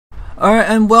Alright,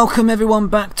 and welcome everyone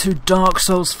back to Dark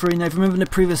Souls 3. Now if you remember in the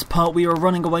previous part we were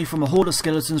running away from a horde of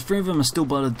skeletons, 3 of them are still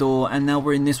by the door, and now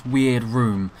we're in this weird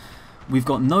room. We've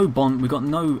got no we've got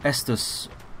no Estus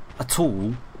at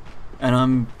all, and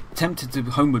I'm tempted to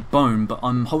homeward bone, but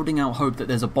I'm holding out hope that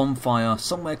there's a bonfire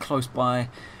somewhere close by,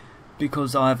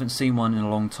 because I haven't seen one in a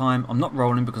long time. I'm not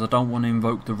rolling because I don't want to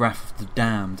invoke the wrath of the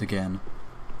damned again.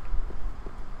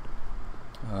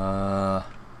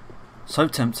 So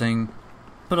tempting.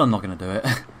 But I'm not going to do it.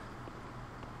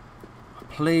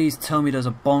 Please tell me there's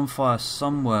a bonfire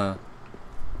somewhere.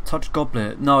 Touch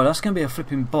goblet. No, that's going to be a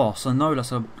flipping boss. I know that's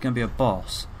going to be a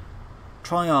boss.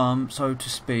 Try arm, so to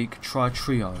speak. Try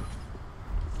trio.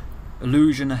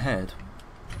 Illusion ahead.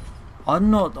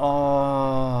 I'm not...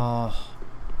 Oh...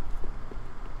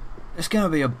 It's going to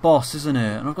be a boss, isn't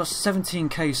it? And I've got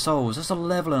 17k souls. That's a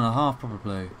level and a half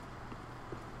probably.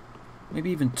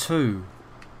 Maybe even 2.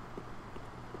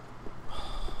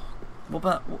 What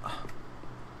about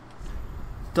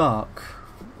dark?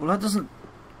 Well, that doesn't.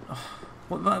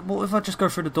 What if I just go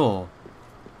through the door?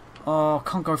 Oh, I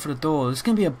can't go through the door. There's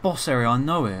gonna be a boss area. I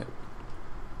know it.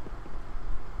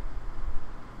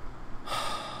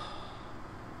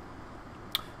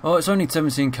 Oh, it's only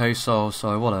 17k souls,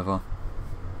 so whatever.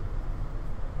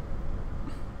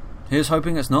 Here's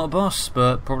hoping it's not a boss,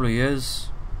 but probably is.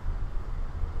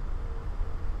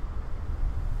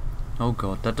 Oh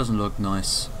god, that doesn't look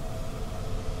nice.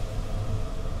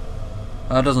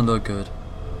 That doesn't look good.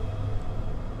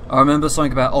 I remember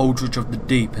something about Aldrich of the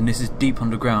Deep, and this is deep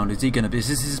underground. Is he gonna be? Is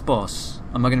this his boss?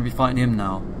 Am I gonna be fighting him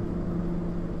now?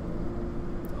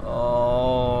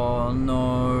 Oh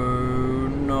no,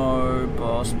 no,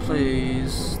 boss,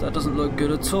 please. That doesn't look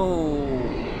good at all.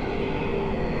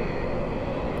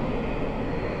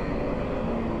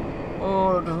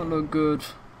 Oh, that doesn't look good.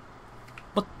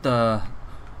 What the?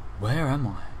 Where am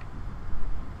I?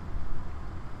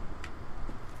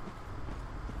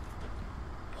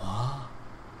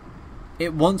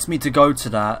 It wants me to go to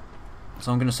that,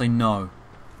 so I'm going to say no.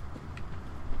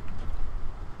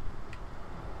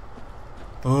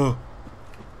 Oh.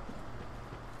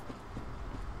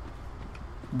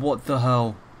 What the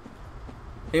hell?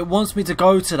 It wants me to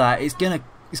go to that. It's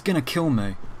gonna kill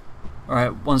me.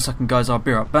 Alright, 1 second guys, I'll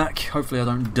be right back. Hopefully I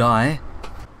don't die.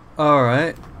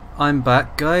 Alright, I'm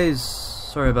back guys.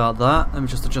 Sorry about that. Let me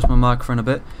just adjust my microphone a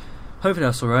bit. Hopefully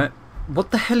that's alright.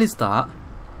 What the hell is that?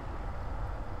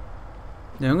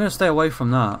 Yeah, I'm going to stay away from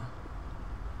that.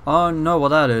 Oh no, what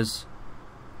that is.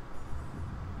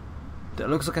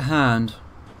 That looks like a hand.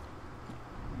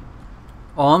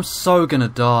 Oh, I'm so gonna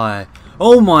die.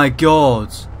 Oh my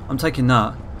god. I'm taking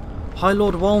that. Hi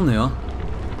Lord Wolnir.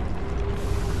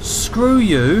 Screw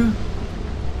you.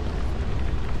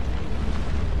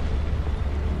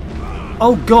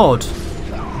 Oh god.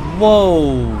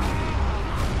 Whoa.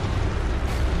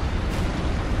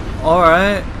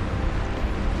 Alright.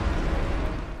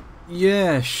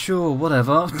 Yeah, sure,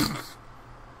 whatever.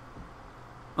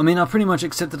 I mean, I pretty much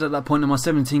accepted at that point that my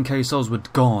 17k souls were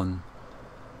gone.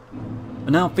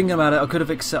 And now thinking about it, I could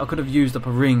have used up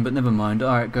a ring, but never mind.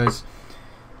 Alright guys,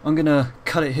 I'm gonna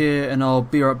cut it here and I'll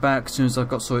be right back as soon as I've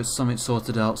got something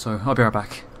sorted out, so I'll be right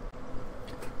back.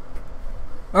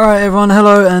 Alright everyone,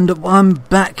 hello, and I'm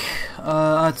back.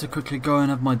 I had to quickly go and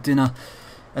have my dinner,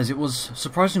 as it was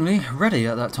surprisingly ready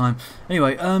at that time.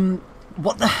 Anyway,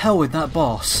 what the hell with that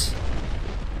boss?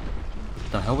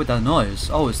 What the hell with that noise?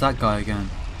 Oh, it's that guy again.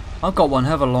 I've got one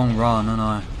hell of a long run, and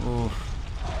I...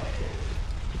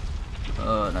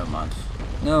 never mind.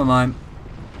 Never mind.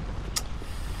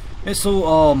 It's all...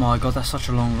 Oh my god, that's such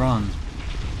a long run.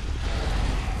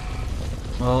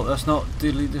 Well, that's not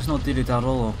diddly at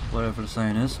all, or whatever the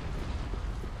saying is.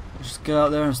 Just get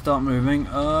out there and start moving.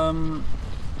 No,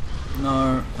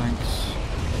 thanks.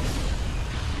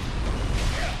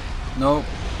 No.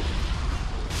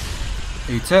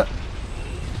 Eat it.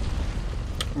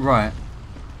 Right.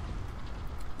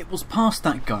 It was past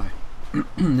that guy.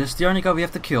 This is the only guy we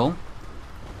have to kill.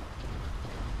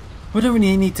 We don't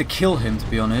really need to kill him, to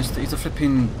be honest. He's a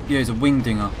flipping... Yeah, he's a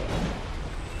wingdinger.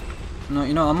 No,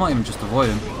 you know, I might even just avoid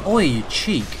him. Oi, you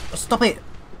cheek. Stop it!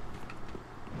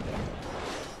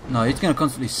 No, he's going to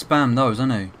constantly spam those,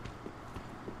 isn't he?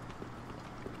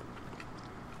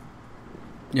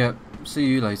 Yeah, see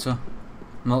you later.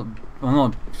 I'm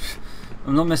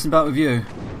not messing about with you.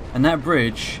 And that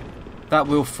bridge, that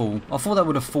will fall. I thought that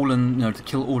would have fallen, you know, to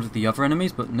kill all of the other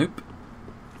enemies, but nope.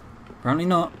 Apparently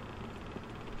not.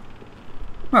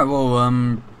 Right,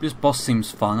 well, this boss seems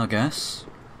fun, I guess.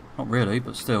 Not really,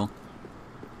 but still.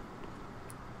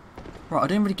 Right, I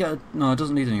didn't really get a... No, it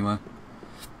doesn't lead anywhere.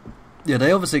 Yeah,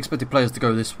 they obviously expected players to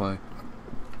go this way.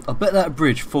 I bet that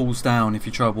bridge falls down if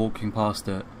you try walking past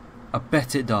it. I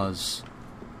bet it does.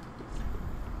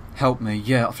 Help me.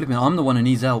 Yeah, flipping. I'm the one who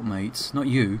needs help, mates, not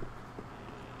you.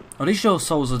 At least your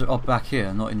souls are up back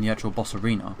here, not in the actual boss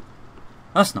arena.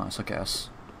 That's nice, I guess.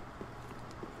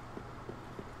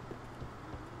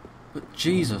 But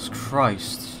Jesus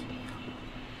Christ.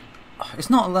 It's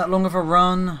not that long of a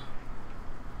run.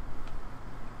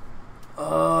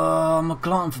 I'm a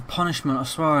glutton for punishment, I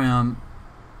swear I am.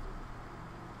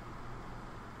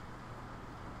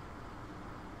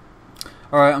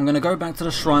 Alright, I'm going to go back to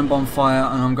the shrine bonfire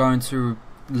and I'm going to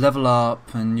level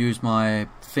up and use my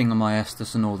thing on my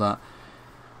Estus and all that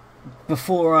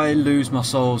before I lose my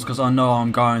souls, because I know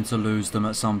I'm going to lose them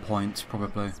at some point,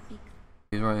 probably.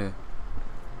 He's right here.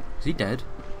 Is he dead?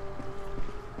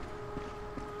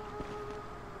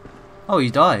 Oh, he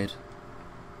died.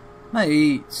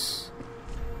 Mate.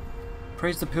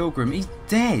 Praise the pilgrim. He's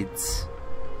dead.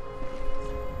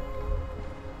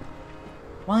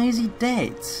 Why is he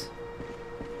dead?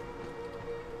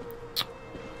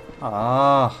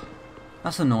 Ah,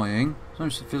 that's annoying.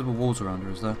 There's no visible walls around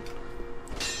her, is there?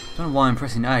 I don't know why I'm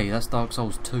pressing A. That's Dark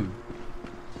Souls 2.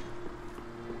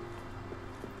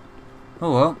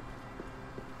 Oh well.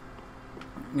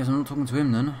 Guess I'm not talking to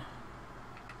him then.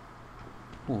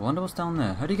 Oh, I wonder what's down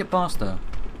there. How do you get past there?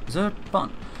 Is there a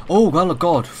button? Oh, well,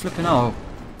 God, flipping out.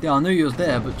 Yeah, I knew you was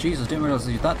there, but Jesus, didn't realise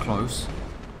you were that close.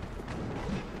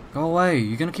 Go away.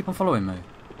 You're gonna keep on following me?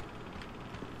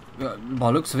 By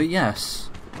the looks of it, yes.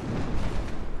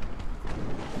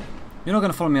 You're not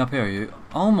gonna follow me up here, are you?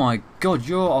 Oh my God,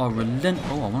 you are relentless.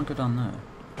 Oh, I want to go down there.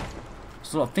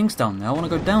 There's a lot of things down there. I want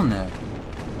to go down there.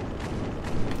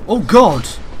 Oh God!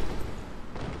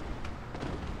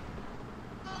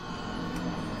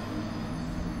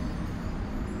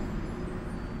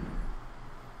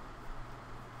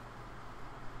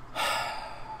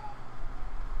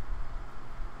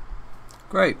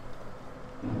 Great.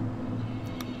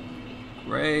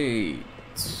 Great.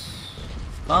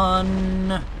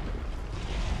 Fun.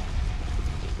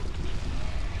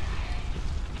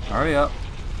 Hurry up.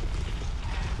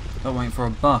 Not waiting for a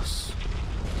bus.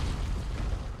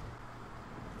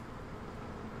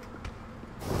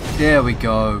 There we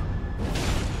go.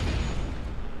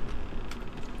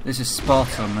 This is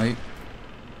Sparta, mate.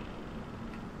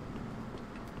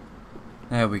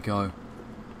 There we go.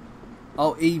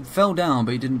 Oh, he fell down,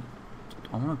 but he didn't.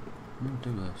 I want to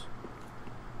do this.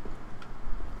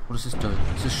 What does this do?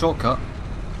 It's a shortcut.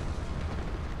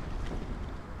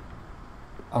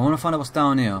 I want to find out what's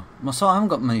down here. My soul, I haven't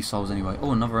got many souls anyway.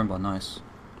 Oh, another ember, nice.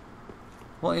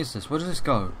 What is this? Where does this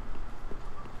go?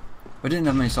 I didn't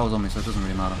have many souls on me, so it doesn't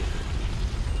really matter.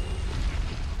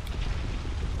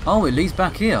 Oh, it leads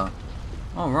back here.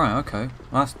 Oh, right, okay.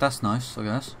 Well, that's nice, I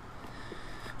guess.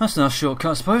 That's a nice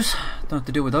shortcut, I suppose. Don't have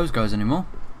to deal with those guys anymore.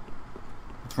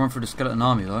 Let's run through the skeleton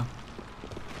army, though.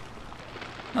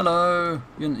 Hello.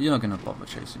 You're not going to bother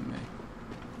chasing me.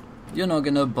 You're not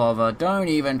going to bother. Don't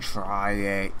even try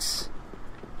it.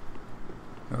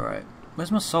 Alright.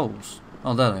 Where's my souls?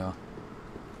 Oh, there they are.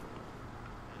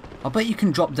 I bet you can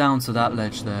drop down to that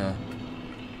ledge there.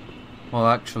 Well,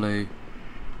 actually,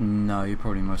 no, you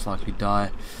probably most likely die.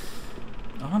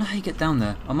 I wonder how you get down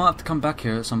there. I might have to come back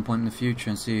here at some point in the future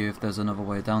and see if there's another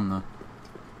way down there.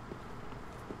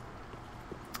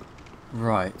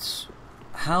 Right.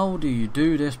 How do you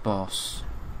do this, boss?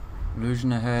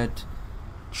 Illusion ahead.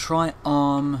 Try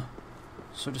arm.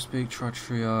 So to speak, try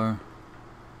trio.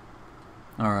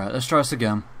 Alright, let's try this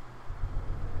again.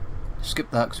 Skip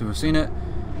that because we've seen it.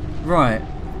 Right.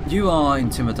 You are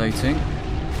intimidating.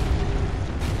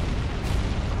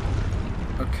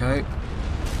 Okay.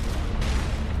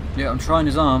 Yeah, I'm trying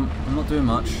his arm. I'm not doing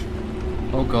much.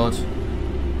 Oh God.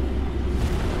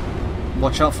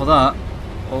 Watch out for that.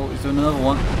 Oh, he's doing another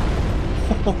one.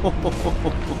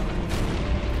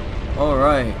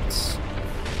 Alright.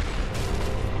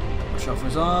 Watch out for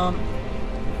his arm.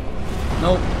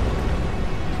 Nope.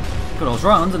 God, I was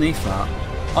right underneath that.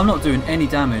 I'm not doing any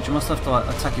damage. I must have to like,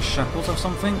 attack his shackles or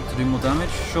something to do more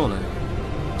damage, surely.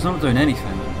 Because I'm not doing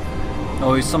anything.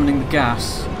 Oh, he's summoning the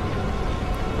gas.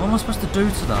 What am I supposed to do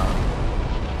to that?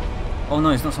 Oh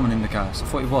no, he's not summoning the gas. I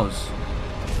thought he was.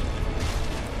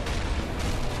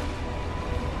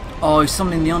 Oh, he's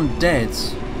summoning the undead.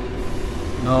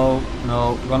 No,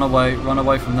 no, run away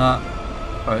from that.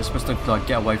 Alright, it's supposed to like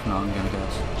get away from that, I'm gonna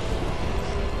guess.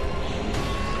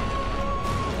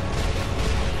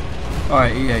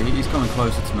 Alright, yeah, he's coming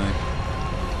closer to me.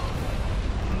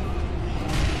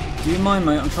 Do you mind,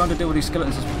 mate? I'm trying to deal with these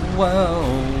skeletons as well.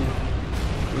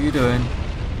 What are you doing?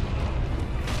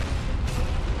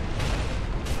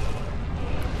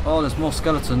 Oh, there's more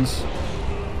skeletons.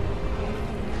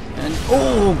 And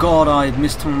oh god, I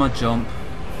missed on my jump.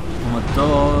 On my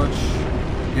dodge.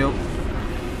 Heal.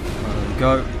 There we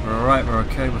go. We're alright, we're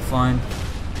okay, we're fine.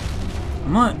 I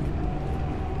might.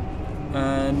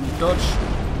 And dodge.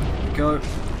 There we go.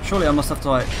 Surely I must have to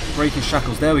like break his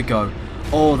shackles. There we go.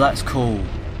 Oh, that's cool.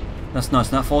 That's nice.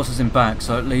 And that forces him back,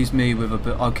 so it leaves me with a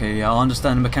bit. Okay, yeah, I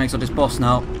understand the mechanics of this boss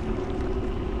now.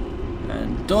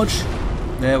 And dodge.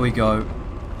 There we go.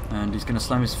 And he's going to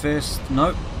slam his fist.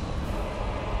 Nope.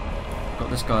 Got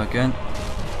this guy again.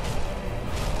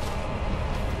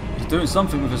 He's doing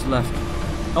something with his left.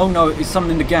 Oh no, he's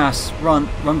summoning the gas. Run.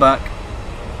 Run back.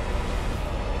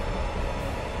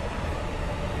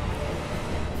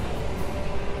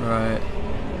 Right.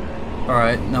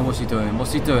 Alright, now what's he doing?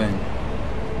 What's he doing?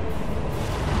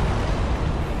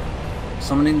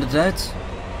 Summoning the dead?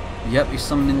 Yep, he's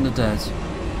summoning the dead.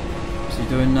 What's he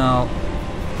doing now?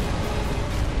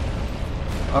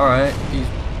 Alright, he's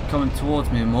coming towards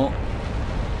me more.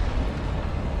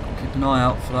 Keep an eye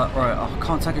out for that. Right, oh, I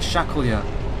can't take a shackle yet.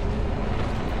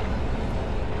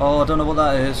 Oh, I don't know what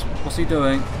that is. What's he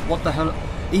doing? What the hell?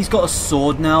 He's got a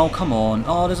sword now, come on.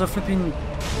 Oh, there's a flipping...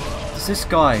 There's this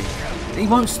guy. He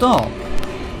won't stop.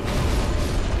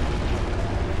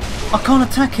 I can't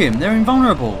attack him, they're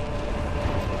invulnerable.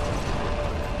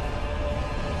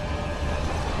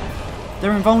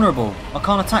 They're invulnerable. I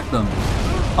can't attack them.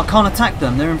 I can't attack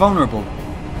them, they're invulnerable.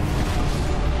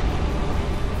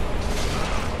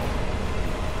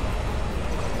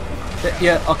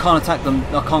 Yeah, I can't attack them,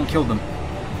 I can't kill them.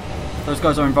 Those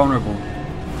guys are invulnerable.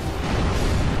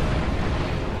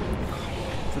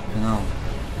 Flipping hell.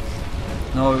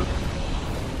 No.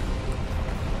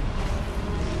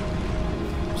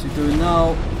 What's he doing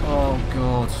now? Oh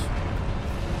god.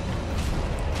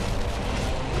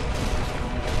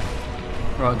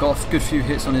 Right, got a good few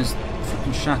hits on his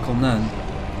flipping shackle then.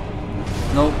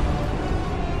 Nope.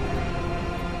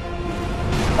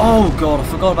 Oh god, I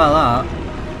forgot about that.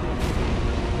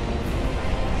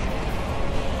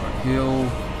 Right, heal.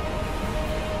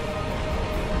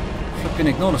 Flipping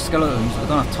ignore the skeletons. I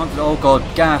don't have time to. Oh god,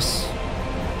 gas.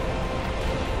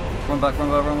 Run back, run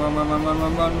back, run, run, run, run, run,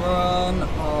 run, run, run.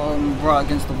 Oh, I'm right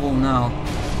against the wall now.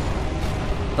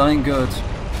 That ain't good.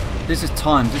 This is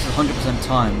timed. This is 100%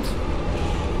 timed.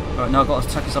 Right, now I've got to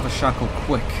attack this other shackle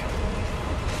quick.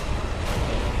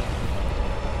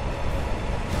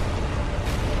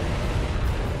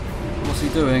 What's he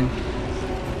doing?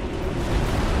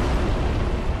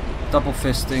 Double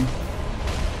fisting.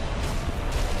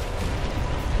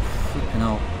 Flipping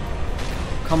hell.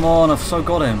 Come on, I've so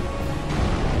got him.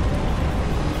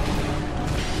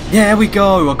 Yeah, there we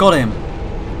go, I got him.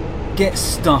 Get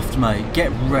stuffed, mate.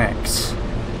 Get wrecked.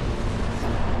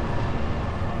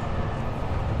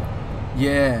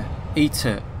 Yeah, eat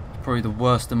it. Probably the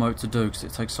worst emote to do because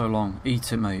it takes so long.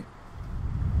 Eat it, mate.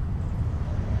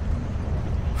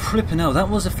 Flipping hell, that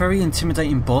was a very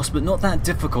intimidating boss, but not that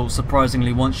difficult,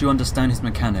 surprisingly, once you understand his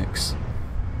mechanics.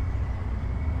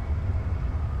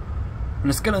 And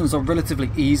the skeletons are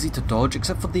relatively easy to dodge,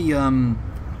 except for the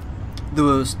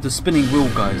spinning wheel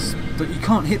guys. You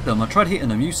can't hit them. I tried hitting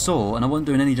them, you saw, and I wasn't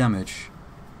doing any damage.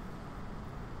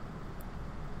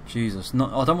 Jesus, no,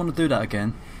 I don't want to do that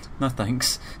again. No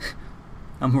thanks.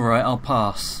 I'm alright, I'll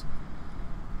pass.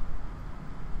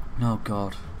 Oh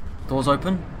god. Doors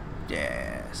open?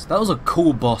 Yes. That was a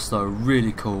cool boss though,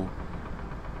 really cool.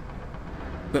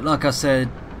 But like I said,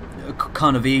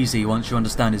 kind of easy once you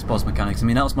understand his boss mechanics. I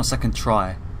mean, that was my second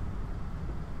try.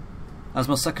 That was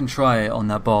my second try on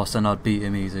that boss and I'd beat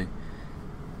him easy.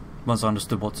 Once I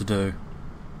understood what to do.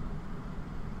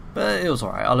 But it was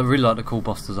alright. I really like the cool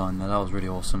boss design there, that was really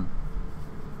awesome.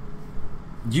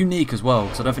 Unique as well,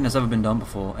 because I don't think that's ever been done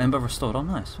before. Ember restored, oh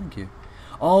nice, thank you.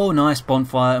 Oh nice,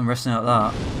 bonfire and resting out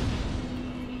that.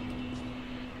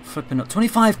 Flipping up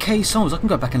 25k souls. I can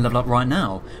go back and level up right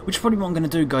now, which is probably what I'm going to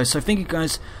do, guys. So thank you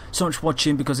guys so much for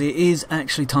watching, because it is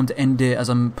actually time to end it, as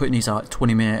I'm putting these out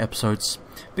 20-minute episodes,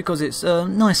 because it's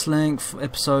nice length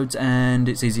episodes and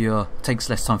it's easier,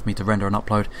 takes less time for me to render and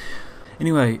upload.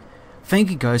 Anyway, thank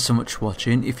you guys so much for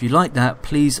watching. If you like that,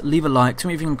 please leave a like, tell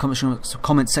me anything in the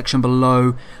comment section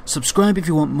below, subscribe if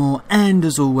you want more, and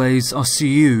as always, I'll see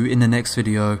you in the next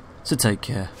video, so take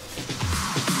care.